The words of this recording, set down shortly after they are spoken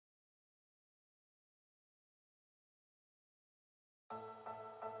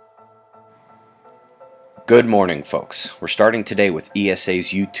Good morning, folks. We're starting today with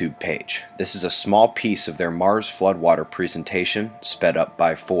ESA's YouTube page. This is a small piece of their Mars floodwater presentation, sped up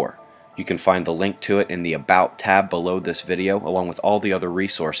by 4. You can find the link to it in the About tab below this video, along with all the other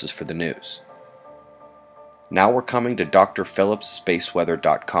resources for the news. Now we're coming to Dr. Phillips'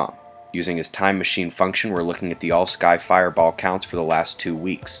 Spaceweather.com. Using his time machine function, we're looking at the all-sky fireball counts for the last 2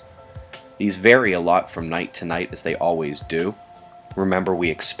 weeks. These vary a lot from night to night, as they always do. Remember, we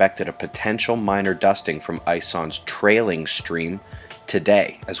expected a potential minor dusting from ISON's trailing stream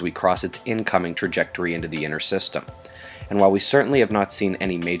today as we cross its incoming trajectory into the inner system. And while we certainly have not seen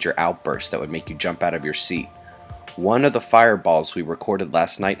any major outbursts that would make you jump out of your seat, one of the fireballs we recorded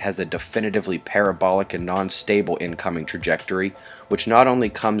last night has a definitively parabolic and non-stable incoming trajectory, which not only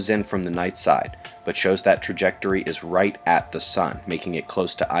comes in from the night side, but shows that trajectory is right at the sun, making it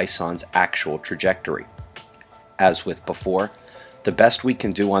close to ISON's actual trajectory. As with before, the best we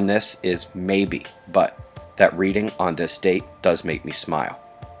can do on this is maybe, but that reading on this date does make me smile.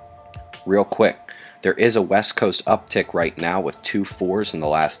 Real quick, there is a West Coast uptick right now with 2 4s in the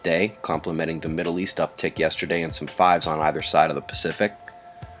last day, complementing the Middle East uptick yesterday and some 5s on either side of the Pacific.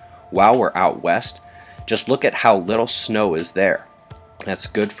 While we're out west, just look at how little snow is there. That's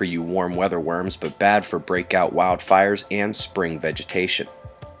good for you warm weather worms, but bad for breakout wildfires and spring vegetation.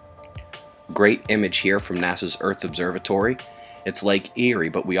 Great image here from NASA's Earth Observatory. It's Lake Erie,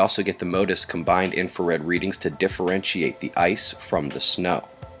 but we also get the MODIS combined infrared readings to differentiate the ice from the snow.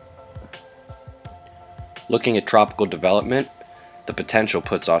 Looking at tropical development, the potential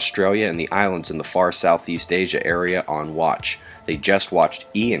puts Australia and the islands in the far Southeast Asia area on watch. They just watched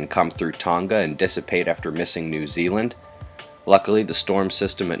Ian come through Tonga and dissipate after missing New Zealand. Luckily, the storm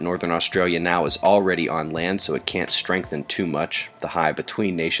system at northern Australia now is already on land, so it can't strengthen too much, the high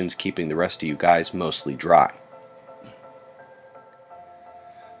between nations keeping the rest of you guys mostly dry.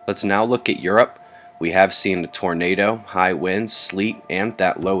 Let's now look at Europe. We have seen a tornado, high winds, sleet, and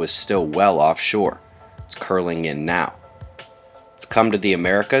that low is still well offshore. It's curling in now. Let's come to the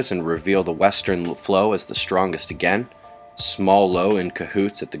Americas and reveal the western flow as the strongest again. Small low in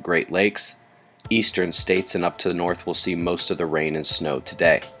cahoots at the Great Lakes. Eastern states and up to the north will see most of the rain and snow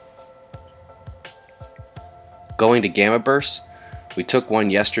today. Going to gamma bursts, we took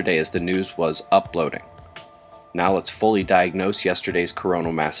one yesterday as the news was uploading. Now let's fully diagnose yesterday's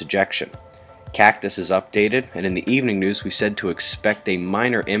coronal mass ejection. Cactus is updated, and in the evening news we said to expect a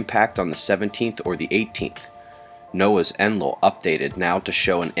minor impact on the 17th or the 18th. NOAA's ENLIL updated now to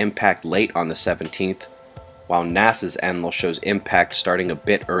show an impact late on the 17th, while NASA's ENLIL shows impact starting a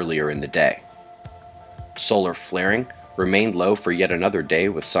bit earlier in the day. Solar flaring remained low for yet another day,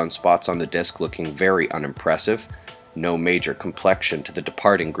 with sunspots on the disk looking very unimpressive. No major complexion to the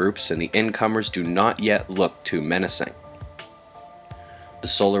departing groups, and the incomers do not yet look too menacing. The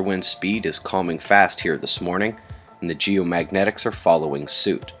solar wind speed is calming fast here this morning, and the geomagnetics are following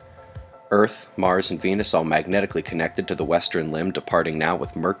suit. Earth, Mars, and Venus all magnetically connected to the western limb, departing now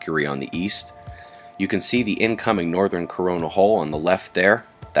with Mercury on the east. You can see the incoming northern coronal hole on the left there.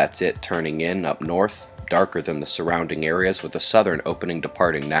 That's it turning in up north, darker than the surrounding areas, with the southern opening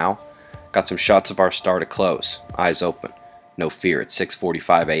departing now. Got some shots of our star to close. Eyes open. No fear, it's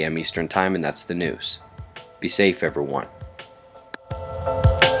 6:45 a.m. Eastern Time, and that's the news. Be safe, everyone.